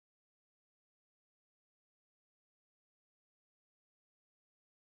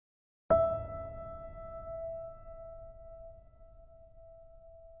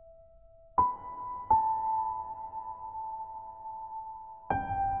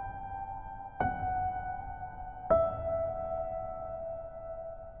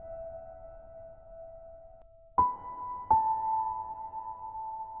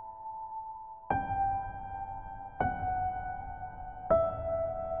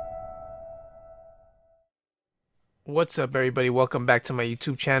What's up, everybody? Welcome back to my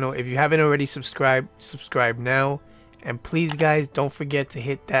YouTube channel. If you haven't already subscribed, subscribe now. And please, guys, don't forget to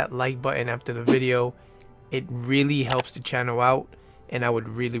hit that like button after the video. It really helps the channel out, and I would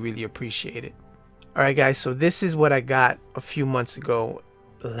really appreciate it. Alright, guys, so this is what I got a few months ago,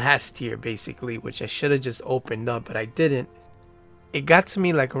 last year basically, which I should have just opened up, but I didn't. It got to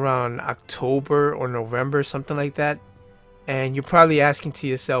me like around October or November, something like that. And you're probably asking to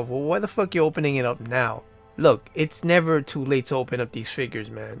yourself, well, why the fuck you opening it up now? Look, it's never too late to open up these figures,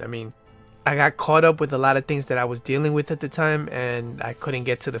 man. I mean, I got caught up with a lot of things that I was dealing with at the time, and I couldn't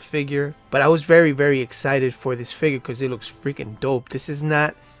get to the figure. But I was very excited for this figure because it looks freaking dope. This is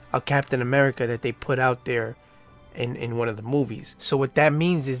not a Captain America that they put out there in one of the movies. So what that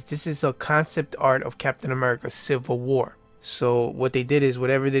means is this is a concept art of Captain America Civil War. So what they did is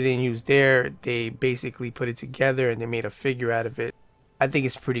whatever they didn't use there, they basically put it together and they made a figure out of it. I think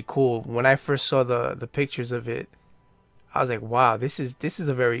it's pretty cool. When I first saw the pictures of it, I was like, wow, this is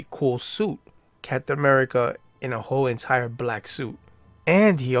a very cool suit. Captain America in a whole entire black suit.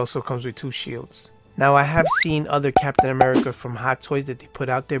 And he also comes with 2 shields. Now, I have seen other Captain America from Hot Toys that they put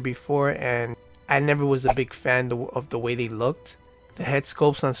out there before, and I never was a big fan of the way they looked. The head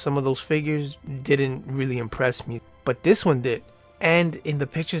sculpts on some of those figures didn't really impress me, but this one did. And in the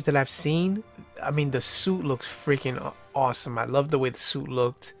pictures that I've seen, I mean, the suit looks freaking awesome. I love the way the suit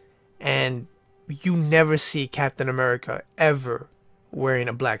looked. And you never see Captain America ever wearing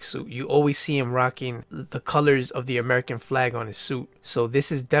a black suit. You always see him rocking the colors of the American flag on his suit. So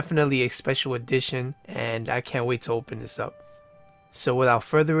this is definitely a special edition, and I can't wait to open this up. So without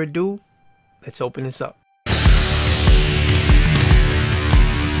further ado, let's open this up.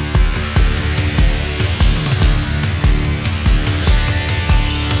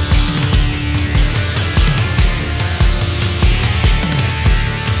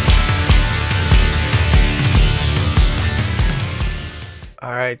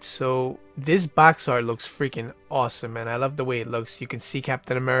 Alright, so this box art looks freaking awesome, man. I love the way it looks. You can see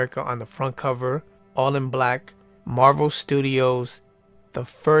Captain America on the front cover, all in black. Marvel Studios, the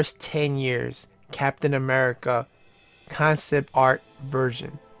first 10 years, Captain America concept art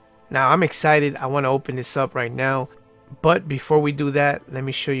version. Now, I'm excited. I want to open this up right now. But before we do that, let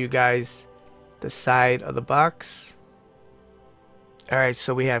me show you guys the side of the box. Alright,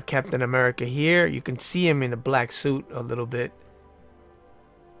 so we have Captain America here. You can see him in a black suit a little bit.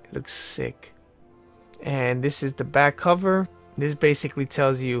 Looks sick. And this is the back cover. This basically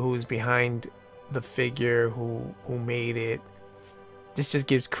tells you who's behind the figure, who made it. This just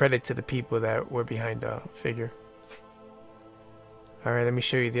gives credit to the people that were behind the figure. Alright, let me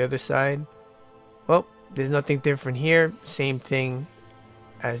show you the other side. Well, there's nothing different here. Same thing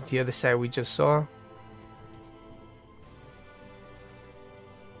as the other side we just saw.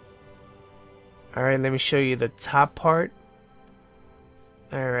 Alright, let me show you the top part.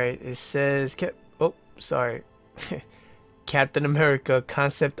 Alright, it says, oh, sorry. Captain America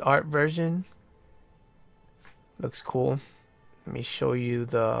concept art version. Looks cool. Let me show you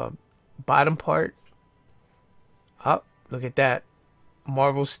the bottom part. Oh, look at that.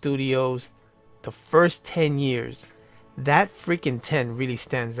 Marvel Studios, the first 10 years. That freaking 10 really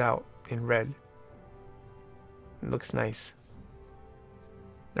stands out in red. It looks nice.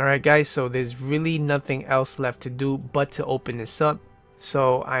 Alright, guys, so there's really nothing else left to do but to open this up.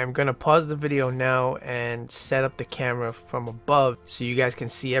 So I'm going to pause the video now and set up the camera from above so you guys can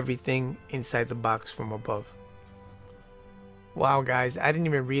see everything inside the box from above. Wow, guys, I didn't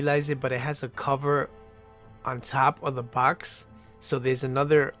even realize it, but it has a cover on top of the box. So there's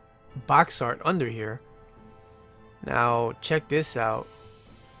another box art under here. Now check this out.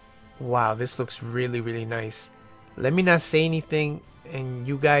 Wow, this looks really nice. Let me not say anything and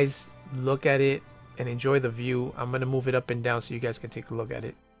you guys look at it and enjoy the view. I'm gonna move it up and down so you guys can take a look at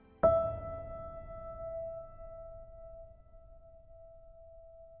it.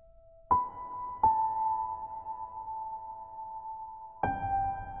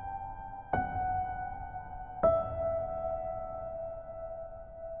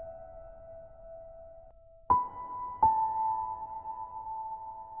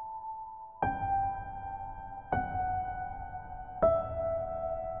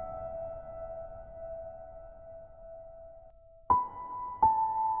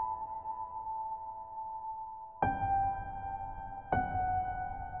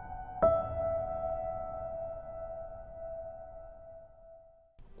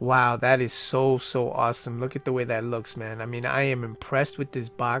 Wow, that is so awesome. Look at the way that looks, man. I mean, I am impressed with this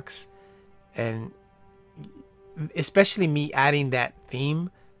box, and especially me adding that theme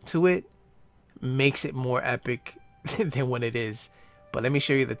to it makes it more epic than what it is. But let me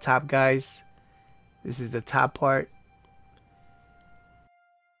show you the top, guys. This is the top part.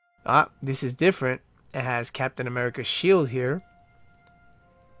 Ah, this is different. It has Captain America's shield here.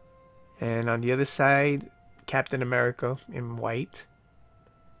 And on the other side, Captain America in white.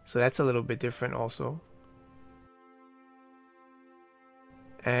 So that's a little bit different also.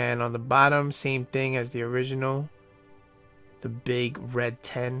 And on the bottom, same thing as the original. The big red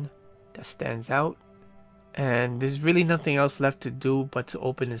 10 that stands out. And there's really nothing else left to do but to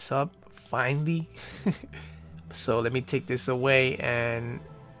open this up, finally. So let me take this away, and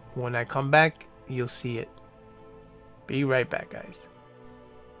when I come back, you'll see it. Be right back, guys.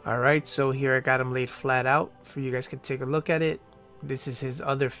 Alright, so here I got him laid flat out for you guys can take a look at it. This is his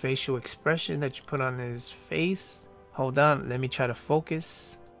other facial expression that you put on his face. Hold on, let me try to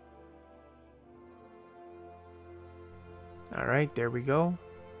focus. Alright, there we go.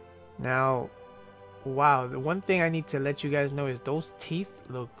 Now, wow, the one thing I need to let you guys know is those teeth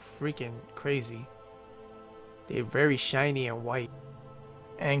look freaking crazy. They're very shiny and white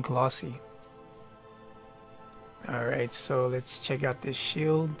and glossy. Alright, so let's check out this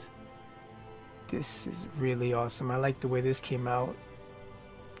shield. This is really awesome. I like the way this came out.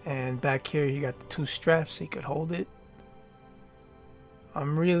 And back here you got the two straps so you could hold it.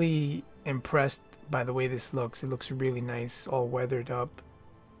 I'm really impressed by the way this looks. It looks really nice, all weathered up.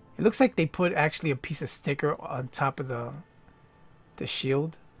 It looks like they put actually a piece of sticker on top of the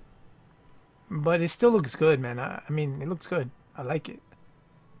shield. But it still looks good, man. I mean, it looks good. I like it.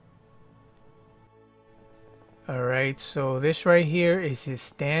 Alright, so this right here is his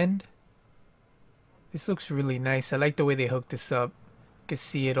stand. This looks really nice. I like the way they hooked this up. You can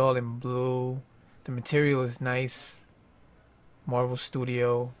see it all in blue. The material is nice. Marvel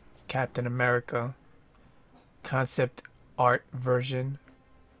Studio, Captain America, concept art version.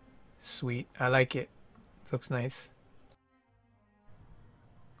 Sweet. I like it. Looks nice.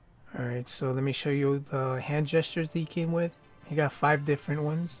 Alright, so let me show you the hand gestures that he came with. He got 5 different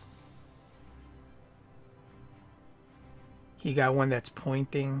ones. He got one that's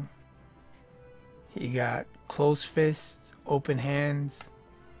pointing. He got closed fists, open hands.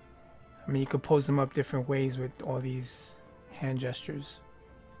 I mean, you could pose them up different ways with all these hand gestures.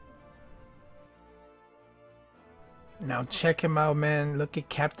 Now check him out, man. Look at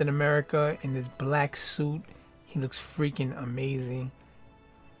Captain America in this black suit. He looks freaking amazing.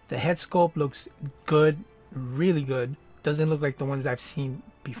 The head sculpt looks good, really good. Doesn't look like the ones I've seen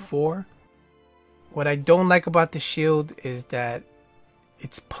before. What I don't like about the shield is that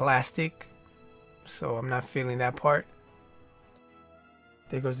it's plastic, so I'm not feeling that part.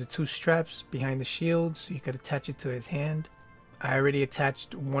 There goes the 2 straps behind the shield, so you could attach it to his hand. I already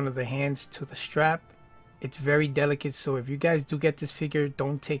attached one of the hands to the strap. It's very delicate, so if you guys do get this figure,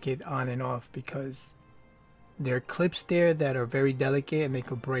 don't take it on and off because there are clips there that are very delicate and they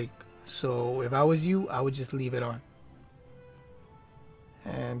could break. So if I was you, I would just leave it on.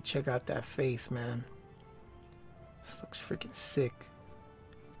 And check out that face, man. This looks freaking sick.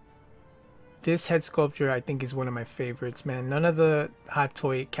 This head sculpture I think is one of my favorites, man. None of the Hot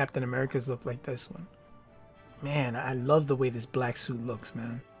Toy Captain Americas look like this one. Man, I love the way this black suit looks,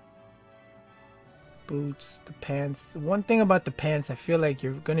 man. Boots, the pants. One thing about the pants, I feel like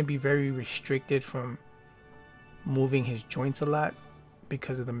you're going to be very restricted from moving his joints a lot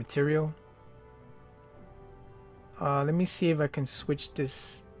because of the material. Let me see if I can switch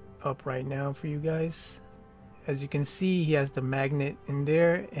this up right now for you guys. As you can see, he has the magnet in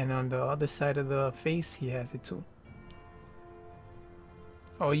there, and on the other side of the face he has it too.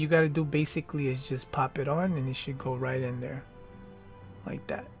 All you gotta do basically is just pop it on and it should go right in there like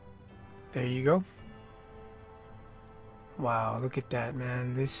that. There you go. Wow, look at that,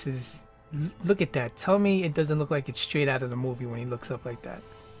 man. This is, look at that. Tell me it doesn't look like it's straight out of the movie when he looks up like that.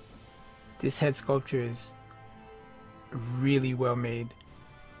 This head sculpture is really well made.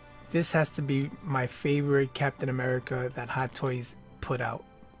 This has to be my favorite Captain America that Hot Toys put out.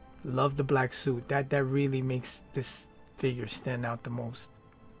 Love the black suit. That really makes this figure stand out the most.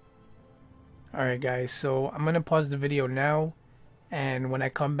 Alright guys, so I'm gonna pause the video now, and when I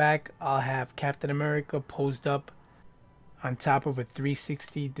come back I'll have Captain America posed up on top of a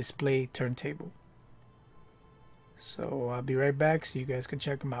 360 display turntable. So I'll be right back so you guys can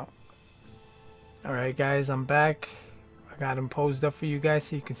check him out. Alright guys, I'm back. I got him posed up for you guys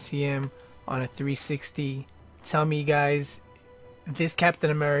so you can see him on a 360. Tell me guys, this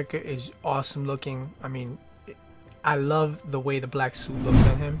Captain America is awesome looking. I mean, I love the way the black suit looks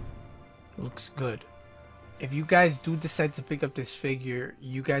on him. It looks good. If you guys do decide to pick up this figure,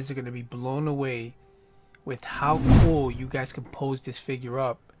 you guys are going to be blown away with how cool you guys can pose this figure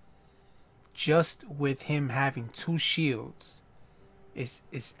up. Just with him having 2 shields is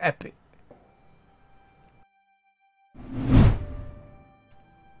epic.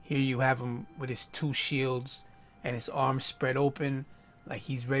 Here you have him with his two shields and his arms spread open like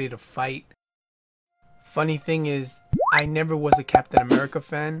he's ready to fight. Funny thing is, I never was a Captain America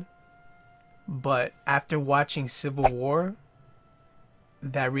fan, but after watching Civil War,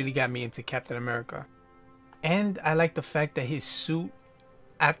 that really got me into Captain America. And I like the fact that his suit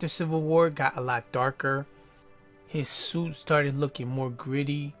after Civil War got a lot darker. His suit started looking more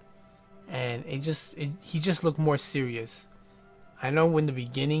gritty, and he just looked more serious. I know in the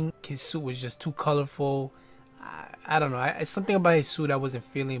beginning his suit was just too colorful. I don't know, it's something about his suit I wasn't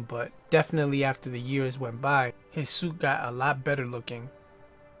feeling, but definitely after the years went by, his suit got a lot better looking.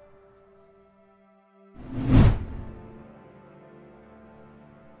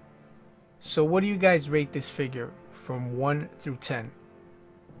 So what do you guys rate this figure from 1 through 10?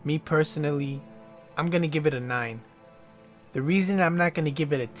 Me personally, I'm gonna give it a 9. The reason I'm not gonna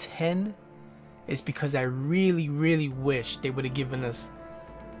give it a 10 is because I really wish they would have given us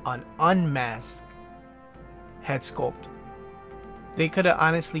an unmasked head sculpt. They could have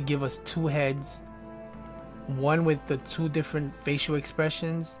honestly give us 2 heads, one with the 2 different facial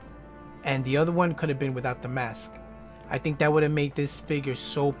expressions, and the other one could have been without the mask. I think that would have made this figure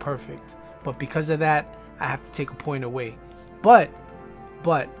so perfect. But because of that, I have to take a point away. But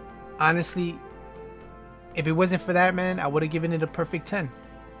honestly, if it wasn't for that, man, I would have given it a perfect 10.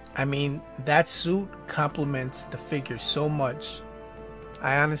 I mean, that suit complements the figure so much.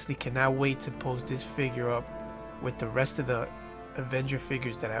 I honestly cannot wait to post this figure up with the rest of the Avenger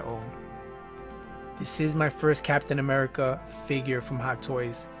figures that I own. This is my first Captain America figure from Hot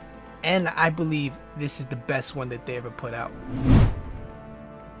Toys, and I believe this is the best one that they ever put out.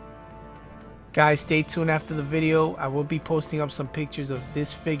 Guys, stay tuned after the video. I will be posting up some pictures of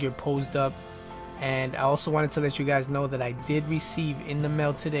this figure posed up. And I also wanted to let you guys know that I did receive in the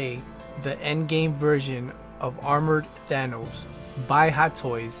mail today the endgame version of Armored Thanos by Hot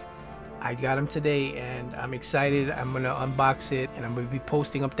Toys. I got him today and I'm excited. I'm going to unbox it and I'm going to be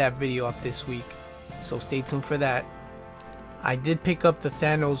posting up that video up this week. So stay tuned for that. I did pick up the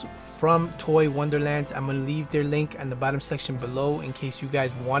Thanos from Toy Wonderlands. I'm going to leave their link in the bottom section below in case you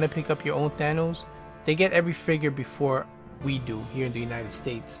guys want to pick up your own Thanos. They get every figure before we do here in the United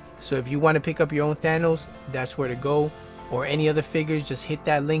States. So if you want to pick up your own Thanos, that's where to go. Or any other figures, just hit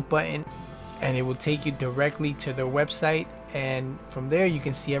that link button and it will take you directly to their website. And from there you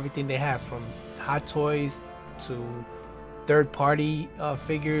can see everything they have, from Hot Toys to third-party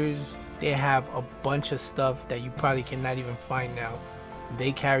figures. They have a bunch of stuff that you probably cannot even find now.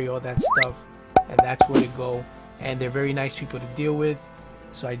 They carry all that stuff and that's where to go, and they're very nice people to deal with,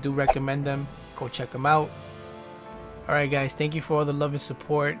 so I do recommend them. Go check them out. Alright guys, thank you for all the love and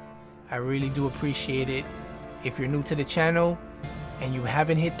support. I really do appreciate it. If you're new to the channel and you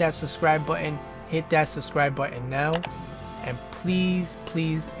haven't hit that subscribe button, hit that subscribe button now. And please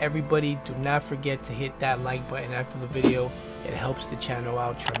everybody, do not forget to hit that like button after the video. It helps the channel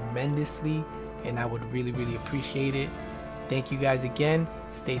out tremendously and I would really appreciate it. Thank you guys again.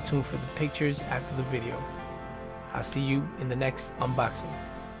 Stay tuned for the pictures after the video. I'll see you in the next unboxing.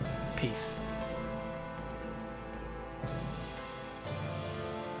 Peace.